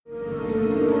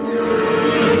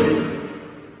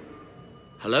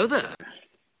Hello there.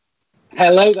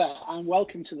 Hello there, and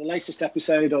welcome to the latest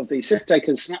episode of the Sith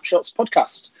Takers Snapshots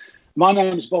podcast. My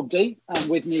name is Bob D, and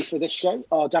with me for this show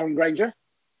are Darren Granger.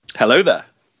 Hello there.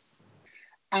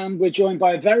 And we're joined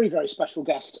by a very, very special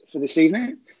guest for this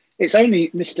evening. It's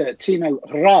only Mr. Timo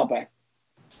Rabe.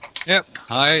 Yep.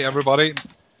 Hi, everybody.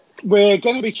 We're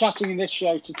going to be chatting in this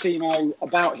show to Timo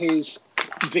about his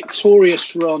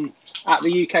victorious run at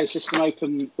the UK System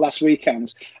Open last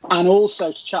weekend, and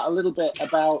also to chat a little bit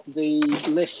about the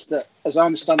list that, as I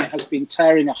understand it, has been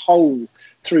tearing a hole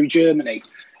through Germany.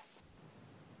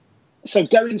 So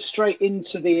going straight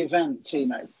into the event,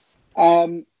 Timo,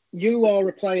 you are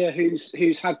a player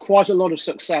who's had quite a lot of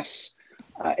success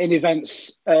in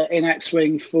events in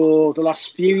X-Wing for the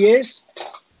last few years.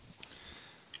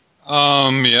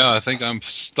 I think I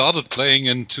started playing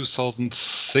in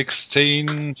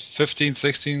 2016, 15,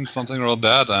 16, something around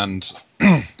that, and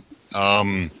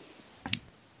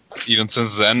even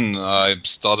since then I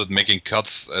started making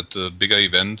cuts at bigger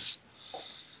events,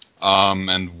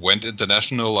 and went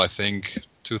international, I think,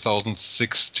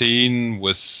 2016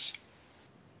 with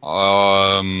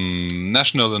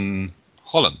national in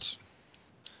Holland,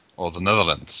 or the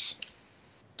Netherlands.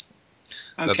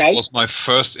 Okay. That was my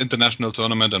first international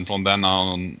tournament, and from then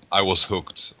on, I was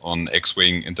hooked on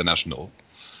X-Wing International.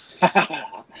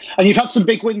 And you've had some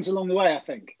big wins along the way, I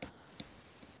think.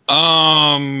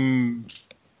 I've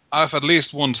at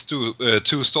least won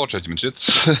two store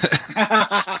championships.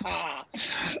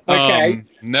 Okay.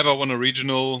 Never won a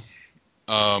regional.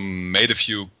 Made a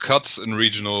few cuts in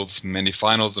regionals, many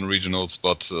finals in regionals,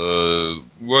 but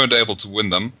weren't able to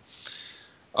win them.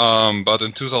 But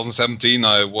in 2017,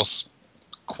 I was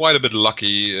quite a bit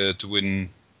lucky to win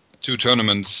two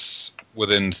tournaments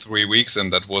within 3 weeks,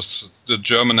 and that was the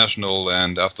German national,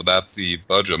 and after that the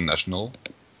Belgium national.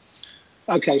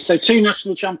 Okay, so two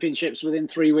national championships within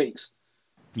 3 weeks.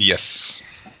 Yes.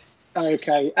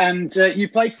 Okay, and you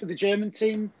played for the German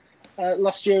team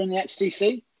last year in the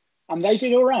XTC, and they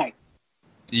did all right.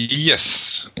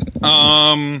 Yes.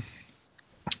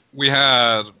 We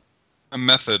had a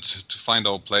method to find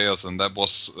our players, and that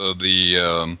was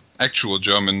the actual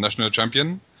German national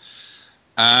champion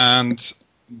and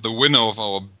the winner of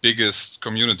our biggest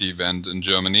community event in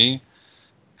Germany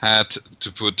had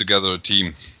to put together a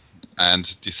team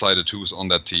and decided who's on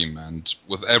that team, and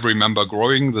with every member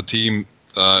growing, the team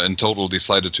in total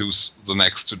decided who's the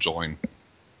next to join.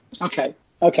 Okay,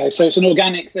 so it's an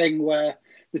organic thing where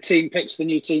the team picks the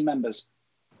new team members.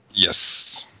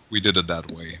 Yes, we did it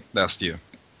that way last year.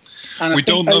 And I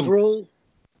think overall,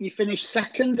 you finished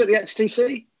second at the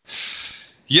XTC?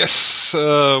 Yes,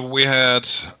 we had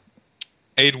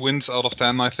 8 wins out of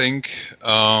 10, I think.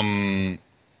 The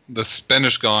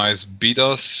Spanish guys beat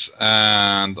us,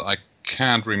 and I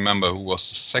can't remember who was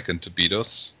the second to beat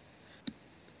us.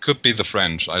 Could be the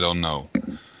French, I don't know.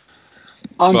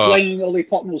 I'm blaming Ollie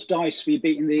Potnell's dice for you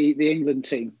beating the England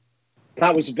team.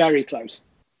 That was very close.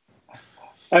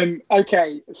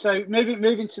 Okay, so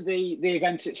moving to the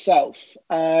event itself,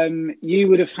 you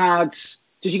would have had...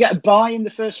 Did you get a bye in the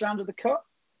first round of the Cup?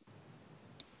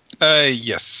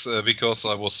 Yes, because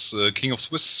I was King of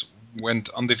Swiss, went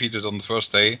undefeated on the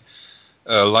first day.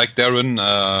 Like Darren,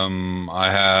 I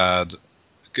had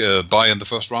a bye in the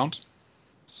first round,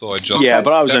 so I just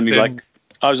but I was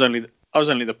only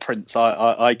the prince.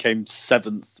 I came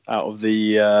 7th out of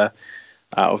the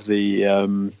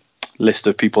list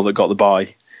of people that got the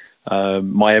bye.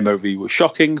 My MOV was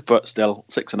shocking, but still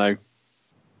 6-0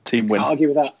 team win.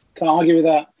 Can't argue with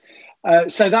that.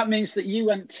 So that means that you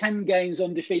went 10 games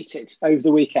undefeated over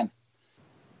the weekend.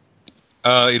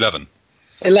 11.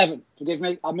 11. Forgive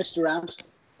me, I missed a round.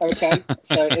 Okay,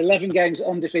 so 11 games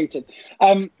undefeated.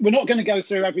 We're not going to go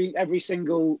through every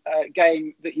single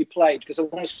game that you played, because I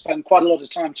want to spend quite a lot of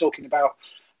time talking about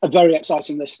a very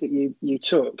exciting list that you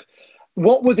took.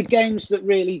 What were the games that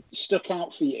really stuck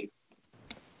out for you?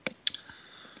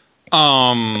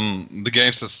 The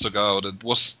games that stuck out, it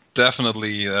was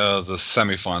definitely the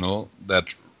semi-final that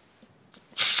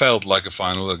felt like a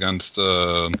final against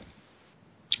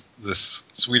this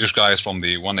Swedish guys from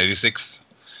the 186th.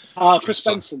 Chris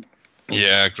Benson.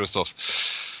 Yeah, Christoph.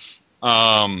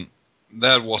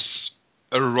 That was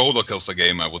a roller coaster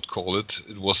game, I would call it.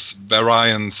 It was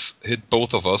variants hit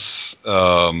both of us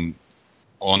on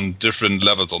different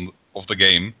levels of the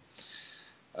game.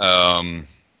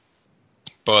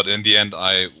 But in the end,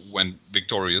 I went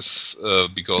victorious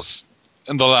because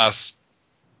in the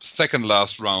second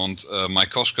last round, my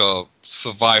Koshka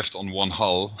survived on one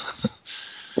hull.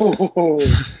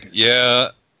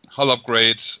 Yeah, hull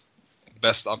upgrade,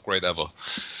 best upgrade ever.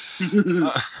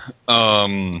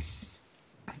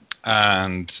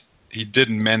 And he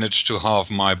didn't manage to halve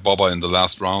my bobber in the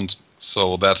last round,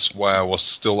 so that's why I was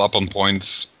still up on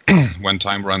points when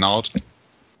time ran out,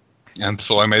 and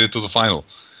so I made it to the final.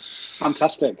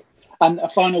 Fantastic. And a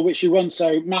final which you won,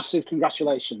 so massive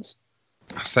congratulations.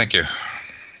 Thank you.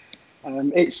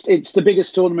 It's the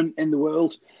biggest tournament in the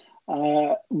world.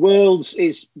 Worlds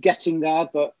is getting there,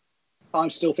 but I'm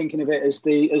still thinking of it as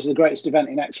the greatest event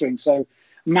in X-Wing. So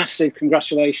massive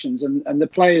congratulations. And the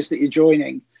players that you're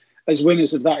joining as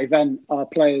winners of that event are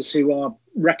players who are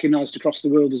recognised across the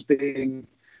world as being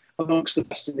amongst the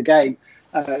best in the game.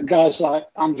 Guys like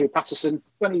Andrew Patterson,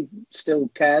 when he still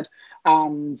cared,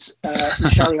 and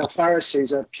Shariel Faris,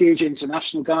 who's a huge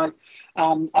international guy,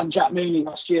 and Jack Mooney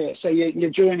last year. So you're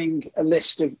joining a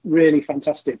list of really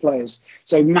fantastic players.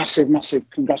 So massive, massive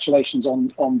congratulations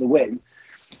on the win.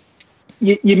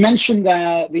 You mentioned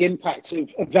there the impact of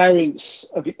variance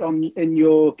in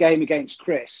your game against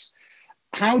Chris.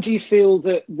 How do you feel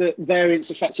that variance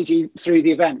affected you through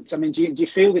the event? I mean, do you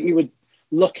feel that you were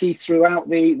lucky throughout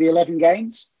the 11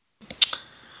 games?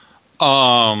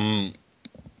 On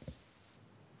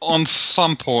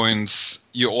some points,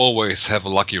 you always have a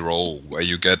lucky roll where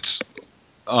you get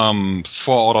 4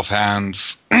 out of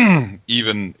hands,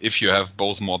 even if you have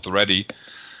both mods ready,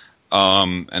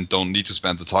 and don't need to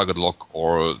spend the target lock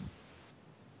or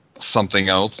something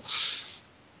else.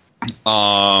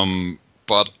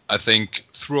 But I think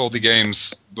throughout the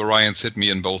games, the Ryans hit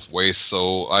me in both ways.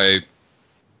 So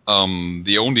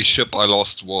the only ship I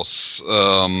lost was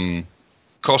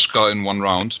Koshka in one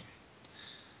round,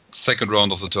 second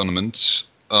round of the tournament.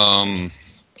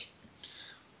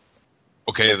 Okay,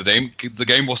 the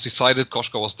game was decided.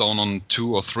 Koshka was down on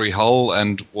 2 or 3 hull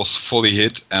and was fully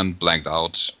hit and blanked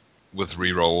out with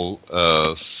reroll,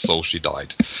 so she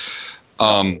died.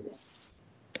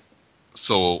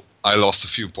 So I lost a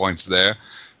few points there,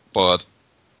 but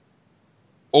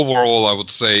overall I would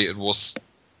say it was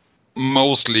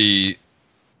mostly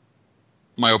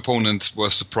my opponents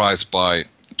were surprised by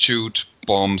shoot,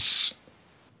 bombs,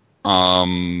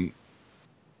 and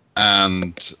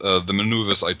the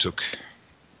maneuvers I took.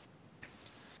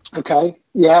 Okay,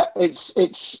 yeah,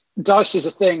 it's dice is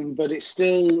a thing, but it's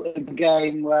still a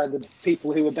game where the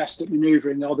people who are best at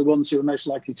manoeuvring are the ones who are most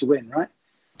likely to win, right?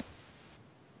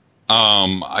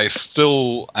 I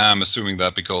still am assuming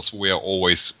that because we are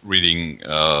always reading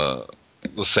the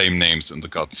same names in the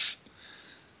guts.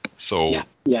 So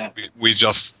yeah. We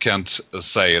just can't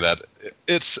say that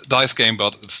it's a dice game,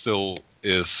 but it still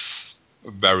is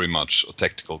very much a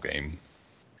tactical game.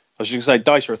 I was just going to say,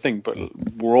 dice are a thing, but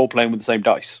we're all playing with the same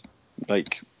dice.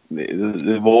 Like,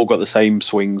 they've all got the same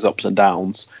swings, ups and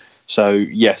downs. So,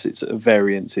 yes,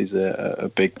 variance is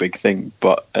a big, big thing.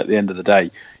 But at the end of the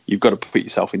day, you've got to put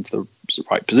yourself into the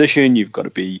right position. You've got to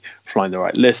be flying the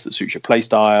right list that suits your play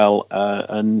style.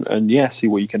 And see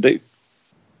what you can do.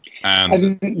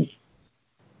 And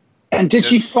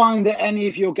did you find that any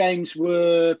of your games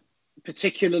were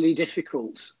particularly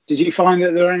difficult? Did you find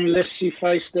that there were any lists you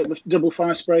faced that the double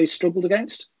fire sprays struggled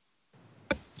against?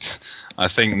 I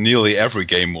think nearly every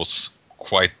game was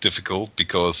quite difficult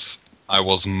because I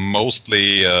was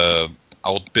mostly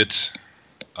outbid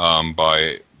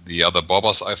by the other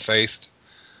bobbers I faced,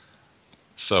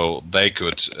 so they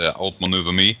could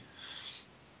outmaneuver me.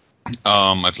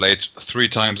 I played 3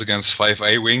 times against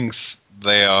 5A wings.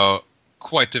 They are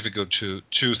quite difficult to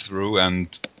choose through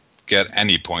and get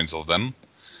any points of them,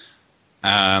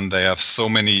 and they have so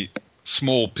many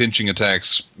small pinching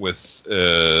attacks with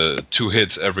 2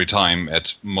 hits every time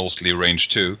at mostly range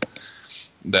 2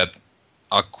 that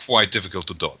are quite difficult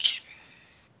to dodge.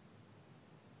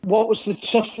 What was the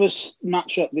toughest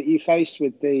matchup that you faced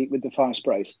with the fire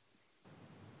sprays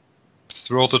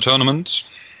throughout the tournament?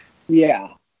 Yeah.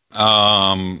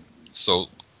 So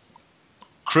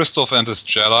Christoph and his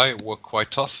Jedi were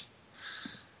quite tough.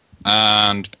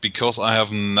 And because I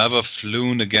have never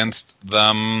flown against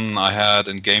them, I had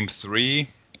in game 3,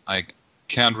 I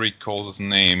can't recall his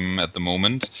name at the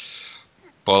moment,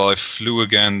 but I flew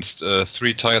against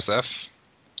 3 Tyres F,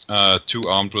 2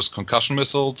 armed with concussion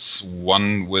missiles,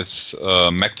 1 with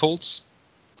mech pulse,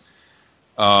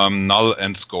 Null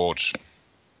and Scourge.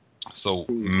 So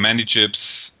many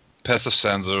chips, passive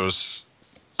sensors.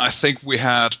 I think we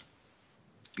had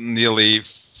nearly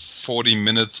 40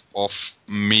 minutes of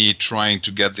me trying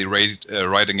to get the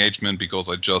right engagement because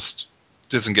I just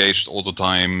disengaged all the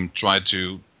time, tried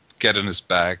to get in his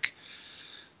back.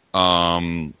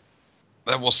 That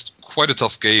was quite a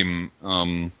tough game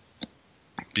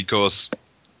because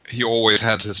he always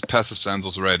had his passive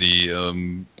sensors ready,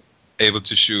 able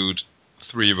to shoot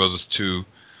 3 versus 2.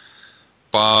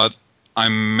 But I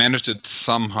managed it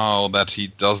somehow that he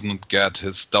doesn't get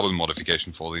his double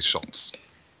modification for these shots.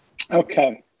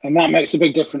 Okay, and that makes a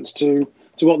big difference to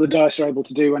what the dice are able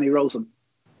to do when he rolls them.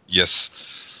 Yes.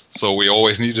 So we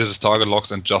always needed his target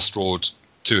locks and just rolled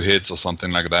 2 hits or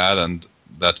something like that, and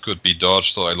that could be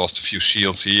dodged. So I lost a few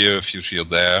shields here, a few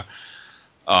shields there.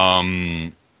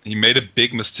 He made a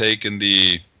big mistake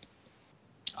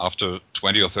after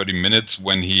 20 or 30 minutes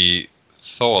when he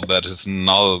thought that his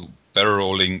null barrel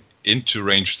rolling into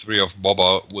range 3 of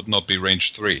Bobber would not be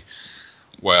range 3,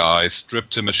 where I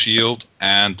stripped him a shield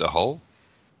and a hull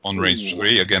on range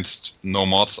 3 against no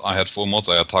mods. I had 4 mods.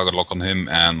 I had target lock on him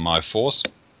and my force.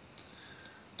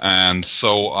 And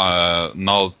so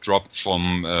null dropped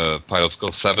from pilot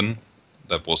skill 7.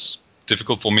 That was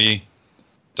difficult for me,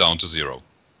 down to 0.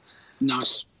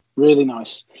 Nice. Really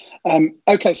nice.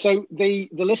 Okay, so the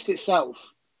list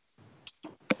itself,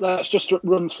 let's just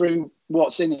run through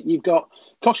what's in it. You've got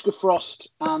Koshka, Frost,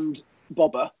 and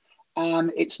Bobber,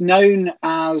 and it's known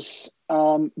as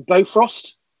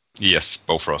Bofrost. Yes,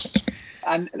 Bofrost.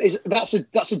 And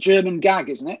that's a German gag,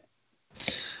 isn't it?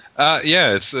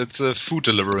 Yeah, it's a food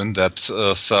deliverant that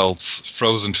sells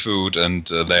frozen food, and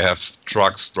they have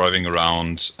trucks driving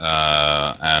around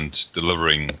and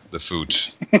delivering the food.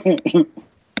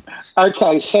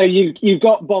 Okay, so you've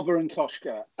got Bobber and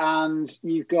Koshka, and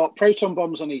you've got proton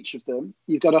bombs on each of them.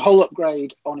 You've got a hull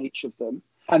upgrade on each of them.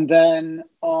 And then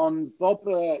on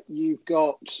Bobber, you've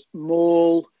got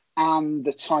Maul and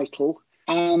the title,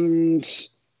 and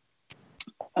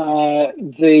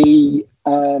the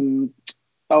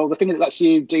thing that lets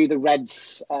you do the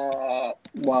reds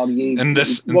while you... In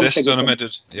this tournament,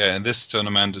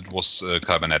 it was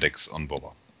cybernetics on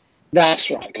Bobber. That's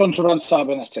right, contraband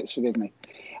cybernetics, forgive me.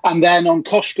 And then on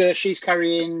Koshka, she's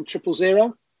carrying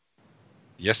 000.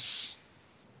 Yes.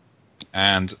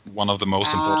 And one of the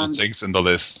most important things in the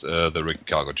list, the rig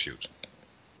cargo chute.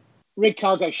 Rig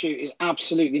cargo chute is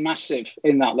absolutely massive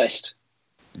in that list.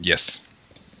 Yes.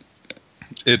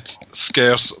 It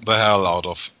scares the hell out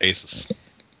of aces.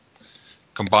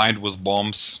 Combined with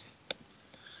bombs,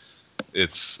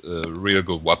 it's a real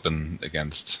good weapon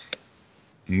against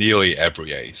nearly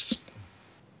every ace.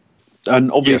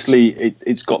 And obviously,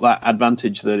 it's got that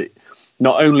advantage that it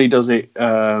not only does it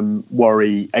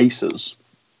worry aces,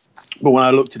 but when I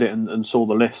looked at it and saw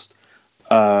the list,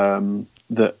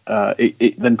 that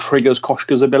it then triggers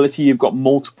Koshka's ability. You've got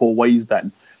multiple ways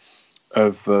then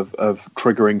of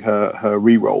triggering her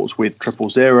rerolls with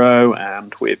 000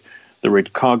 and with the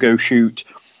rig cargo chute.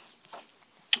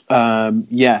 So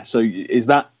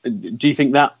do you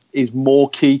think that is more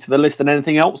key to the list than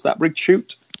anything else, that rig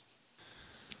chute?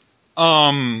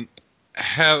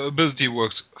 Her ability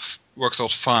works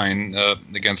out fine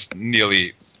against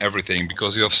nearly everything,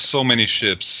 because you have so many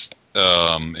ships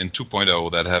in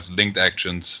 2.0 that have linked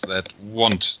actions that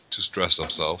want to stress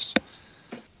themselves.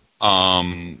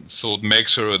 So it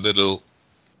makes her a little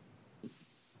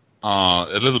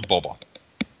bobber.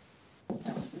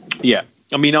 Yeah,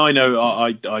 I mean, I know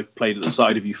I played at the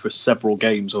side of you for several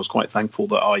games. I was quite thankful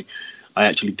that I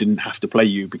actually didn't have to play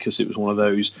you, because it was one of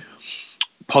those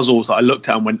puzzles that I looked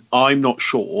at and went, I'm not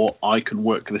sure I can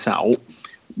work this out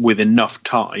with enough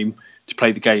time to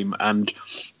play the game. And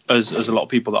as a lot of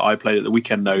people that I played at the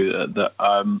weekend know, that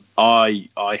I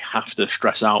have to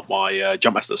stress out my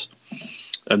Jumpmasters.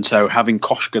 And so having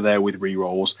Koshka there with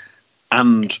rerolls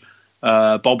and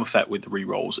Boba Fett with the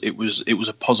rerolls, it was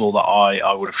a puzzle that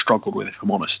I would have struggled with, if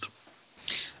I'm honest.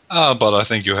 But I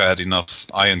think you had enough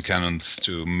ion cannons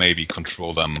to maybe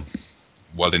control them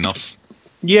well enough.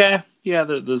 Yeah,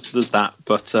 there's that.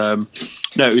 But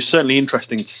no, it was certainly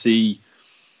interesting to see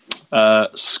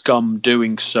Scum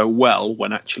doing so well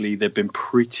when actually they've been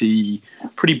pretty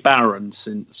barren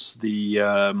since the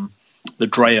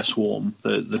Drea swarm,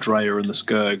 the Drea and the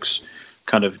Skirgs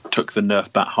kind of took the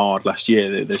nerf bat hard last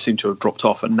year. They seem to have dropped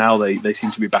off, and now they seem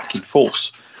to be back in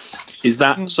force. Is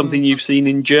that something you've seen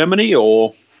in Germany,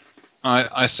 or?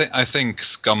 I think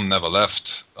Scum never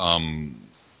left.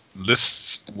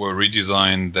 Lists were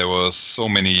redesigned. There were so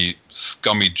many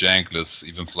scummy jank lists,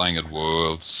 even flying at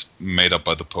Worlds, made up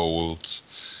by the Poles.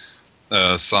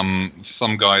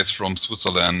 Some guys from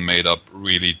Switzerland made up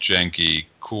really janky,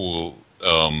 cool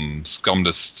scum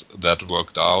lists that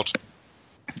worked out.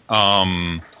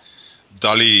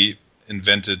 Dali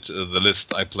invented the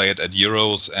list I played at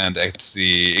Euros and at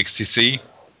the XTC,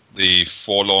 the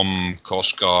Forlom,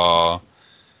 Koshka,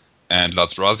 and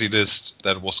Lazrazi list.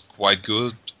 That was quite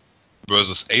good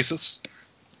versus aces.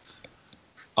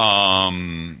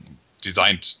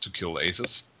 Designed to kill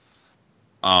aces.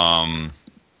 And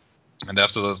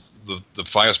after the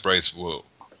fire sprays were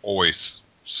always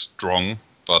strong,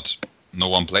 but no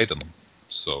one played them.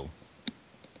 So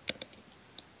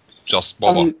just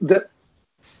Bobber.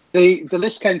 The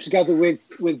list came together with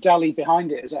Dali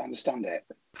behind it, as I understand it.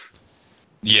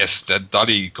 Yes, that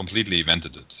Dali completely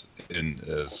invented it.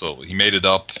 So he made it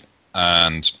up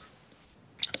and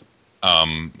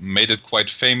made it quite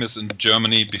famous in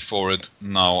Germany before it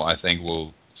now, I think,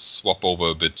 will swap over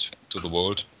a bit to the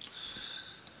world.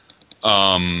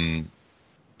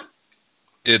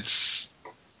 It's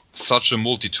such a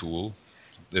multi-tool,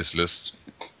 this list,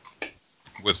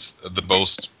 with the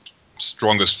most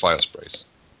strongest fire sprays,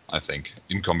 I think,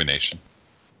 in combination.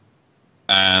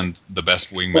 And the best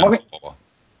wingman Bobber.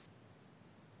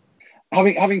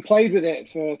 Having played with it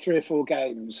for 3 or 4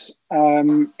 games,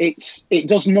 it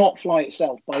does not fly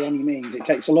itself by any means. It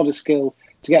takes a lot of skill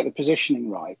to get the positioning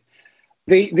right.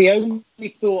 The only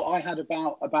thought I had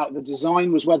about the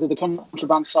design was whether the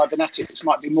Contraband cybernetics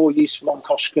might be more useful on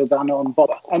Koshka than on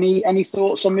Bobber. Any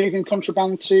thoughts on moving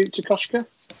Contraband to Koshka?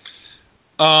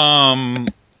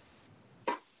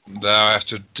 There I have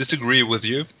to disagree with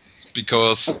you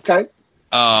because okay.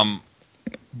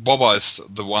 Bobber is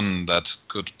the one that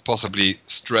could possibly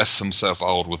stress himself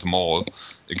out with Maul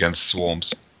against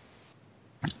swarms.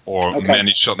 Or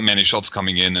many shots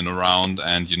coming in and around,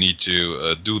 and you need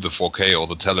to do the 4K or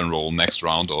the Talon roll next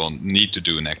round, or need to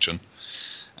do an action.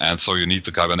 And so you need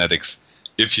the cybernetics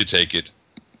if you take it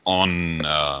on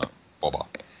Bobber.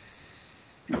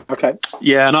 Okay.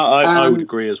 Yeah, and I would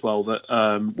agree as well that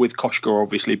with Koshka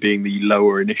obviously being the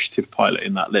lower initiative pilot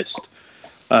in that list,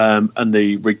 and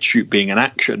the rigged shoot being an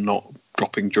action, not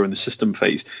dropping during the system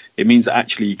phase, it means that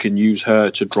actually you can use her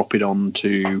to drop it on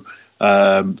to...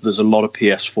 there's a lot of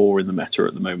PS4 in the meta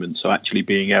at the moment, so actually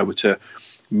being able to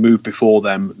move before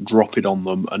them, drop it on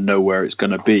them, and know where it's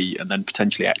going to be, and then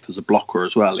potentially act as a blocker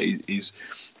as well is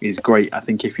great. I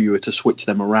think if you were to switch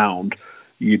them around,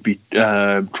 you'd be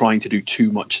trying to do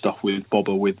too much stuff with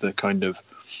Bobber, with the kind of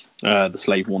the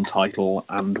Slave 1 title,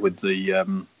 and with the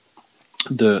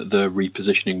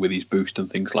repositioning with his boost and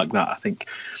things like that. I think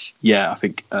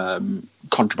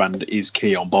Contraband is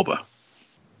key on Bobber.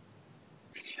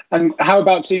 And how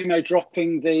about Timo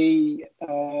dropping the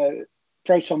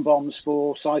proton bombs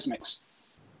for seismics?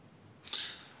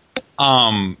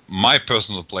 My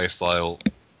personal playstyle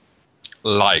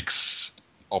likes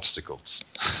obstacles.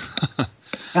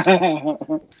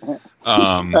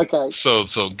 Okay.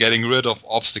 So getting rid of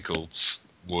obstacles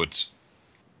would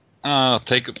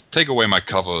take away my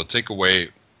cover, take away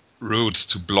routes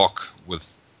to block with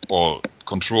or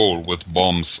control with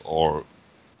bombs or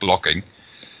blocking.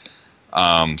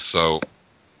 So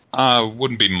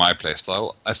wouldn't be my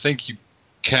playstyle. I think you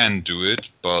can do it,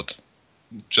 but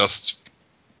just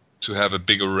to have a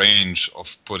bigger range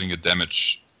of putting a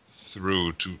damage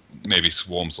through to maybe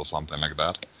swarms or something like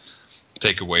that.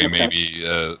 Take away maybe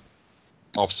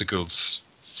obstacles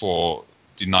for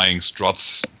denying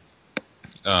struts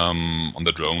on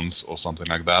the drones or something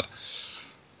like that.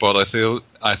 But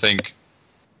I think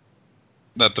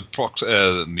that the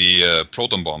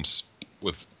proton bombs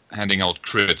with handing out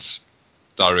crits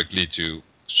directly to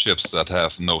ships that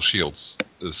have no shields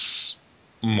is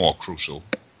more crucial.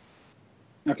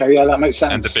 Okay, yeah, that makes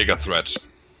sense. And the bigger threat.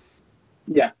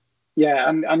 Yeah,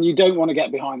 and you don't want to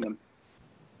get behind them.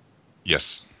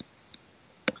 Yes.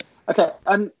 Okay,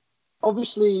 and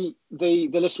obviously the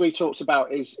list we talked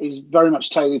about is very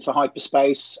much tailored for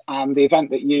hyperspace, and the event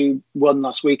that you won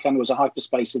last weekend was a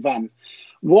hyperspace event.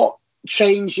 What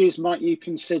changes might you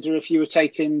consider if you were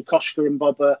taking Koshka and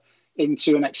Bobber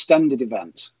into an extended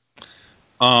event?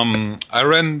 I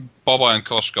ran Bobber and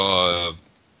Koshka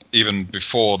even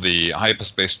before the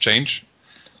hyperspace change,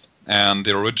 and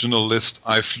the original list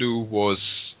I flew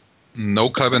was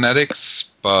no cybernetics,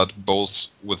 but both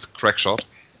with crackshot.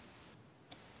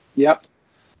 Yep.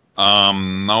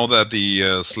 Now that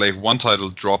the Slave 1 title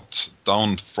dropped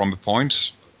down from a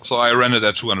point, so I ran it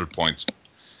at 200 points.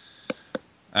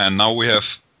 And now we have,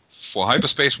 for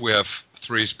hyperspace, we have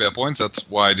 3 spare points. That's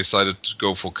why I decided to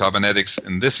go for cybernetics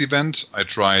in this event. I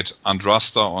tried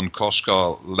Andrasta on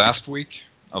Koshka last week,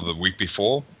 or the week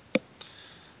before.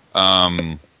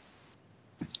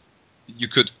 You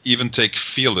could even take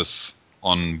Fearless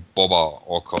on Bobber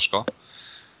or Koshka.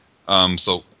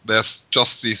 So there's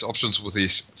just these options with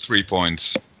these 3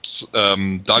 points.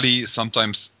 Dali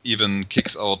sometimes even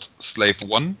kicks out Slave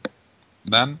 1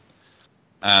 then,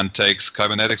 and takes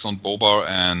cybernetics on Bobber,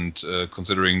 and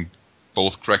considering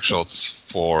both crack shots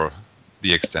for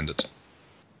the extended.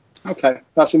 Okay,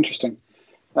 that's interesting.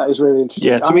 That is really interesting.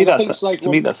 Yeah, to me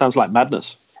that sounds like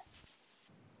madness.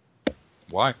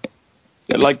 Why?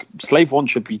 Like, Slave 1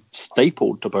 should be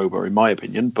stapled to Bobber, in my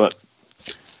opinion, but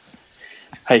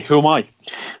hey, who am I?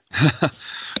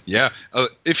 Yeah,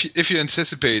 if you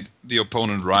anticipate the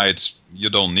opponent right, you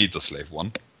don't need the slave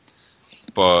one.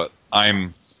 But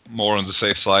I'm more on the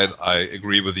safe side. I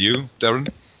agree with you, Darren.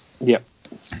 Yep.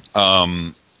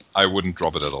 I wouldn't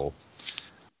drop it at all.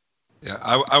 Yeah,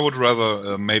 I would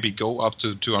rather maybe go up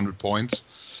to 200 points.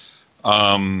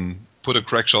 Put a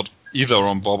crack shot either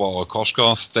on Boba or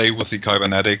Koshka, stay with the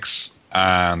Kybernetics,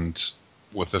 and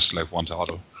with the Slave 1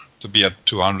 Tado to be at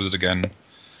 200 again.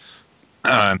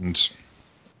 And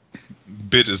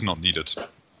bid is not needed,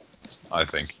 I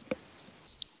think.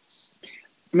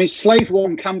 I mean, Slave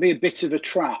 1 can be a bit of a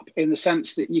trap in the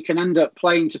sense that you can end up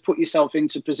playing to put yourself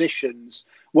into positions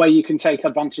where you can take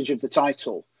advantage of the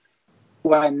title,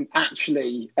 when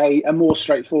actually a more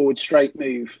straightforward straight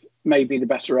move may be the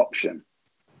better option.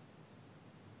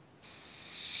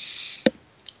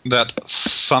 That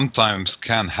sometimes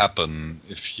can happen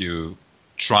if you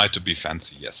try to be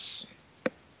fancy, yes.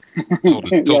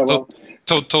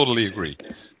 Totally agree.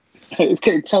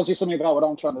 It tells you something about what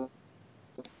I'm trying to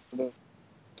do.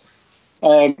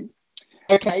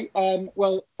 Okay,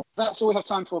 well, that's all we have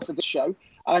time for this show.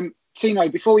 Tino,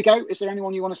 before we go, is there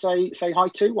anyone you want to say hi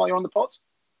to while you're on the pod?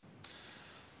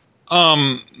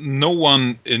 No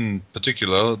one in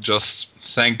particular. Just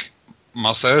thank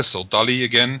Marcel, so Dali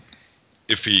again,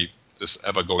 if he is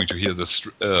ever going to hear this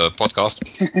podcast.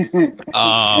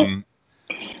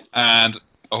 And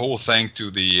a whole thank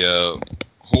to the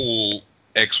whole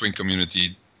X-Wing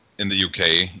community in the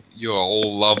UK. You are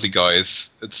all lovely guys.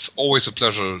 It's always a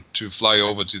pleasure to fly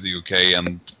over to the UK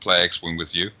and play X-Wing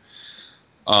with you.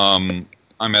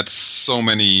 I met so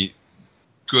many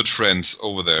good friends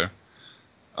over there.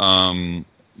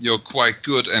 You're quite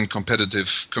good and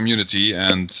competitive community,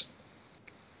 and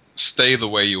stay the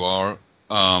way you are.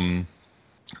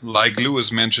 Like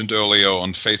Lewis mentioned earlier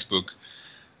on Facebook,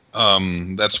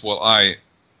 that's what I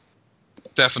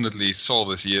definitely saw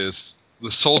this year, is the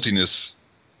saltiness.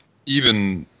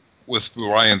 Even with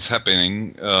Ryan's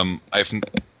happening, I've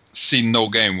seen no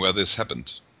game where this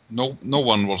happened. No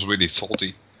one was really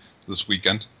salty this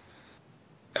weekend.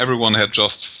 Everyone had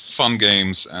just fun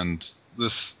games, and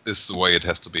this is the way it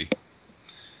has to be.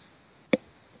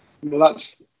 Well,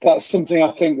 that's something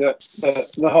I think that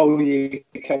the whole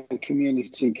UK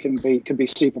community can be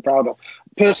super proud of.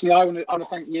 Personally, I want to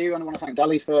thank you, and I want to thank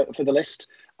Dali for the list.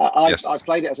 Yes. I've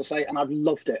played it, as I say, and I've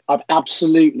loved it. I've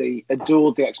absolutely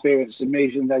adored the experience of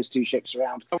moving those two ships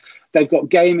around. They've got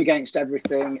game against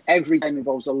everything. Every game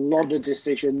involves a lot of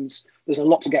decisions. There's a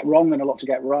lot to get wrong and a lot to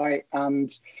get right.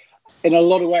 And in a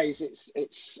lot of ways,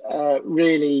 it's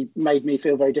really made me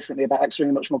feel very differently about X-Wing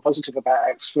and much more positive about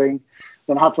X-Wing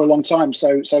than I have for a long time.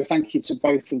 So thank you to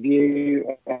both of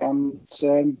you.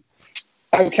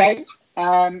 Okay,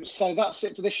 so that's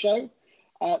it for this show.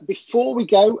 Before we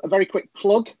go, a very quick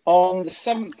plug. On the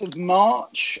 7th of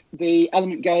March, the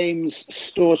Element Games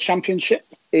Store Championship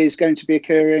is going to be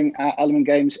occurring at Element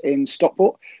Games in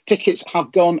Stockport. Tickets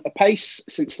have gone apace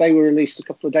since they were released a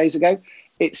couple of days ago.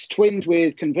 It's twinned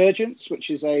with Convergence,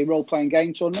 which is a role-playing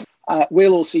game tournament.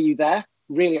 We'll all see you there.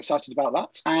 Really excited about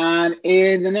that. And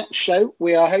in the next show,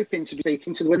 we are hoping to be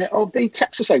speaking to the winner of the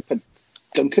Texas Open,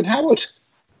 Duncan Howard.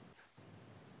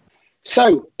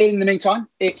 So, in the meantime,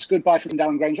 it's goodbye from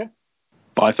Darren Granger.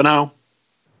 Bye for now.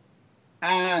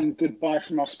 And goodbye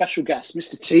from our special guest,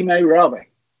 Mr. Timo Rabe.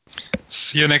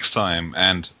 See you next time,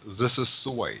 and this is the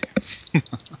way.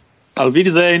 Auf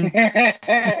Wiedersehen.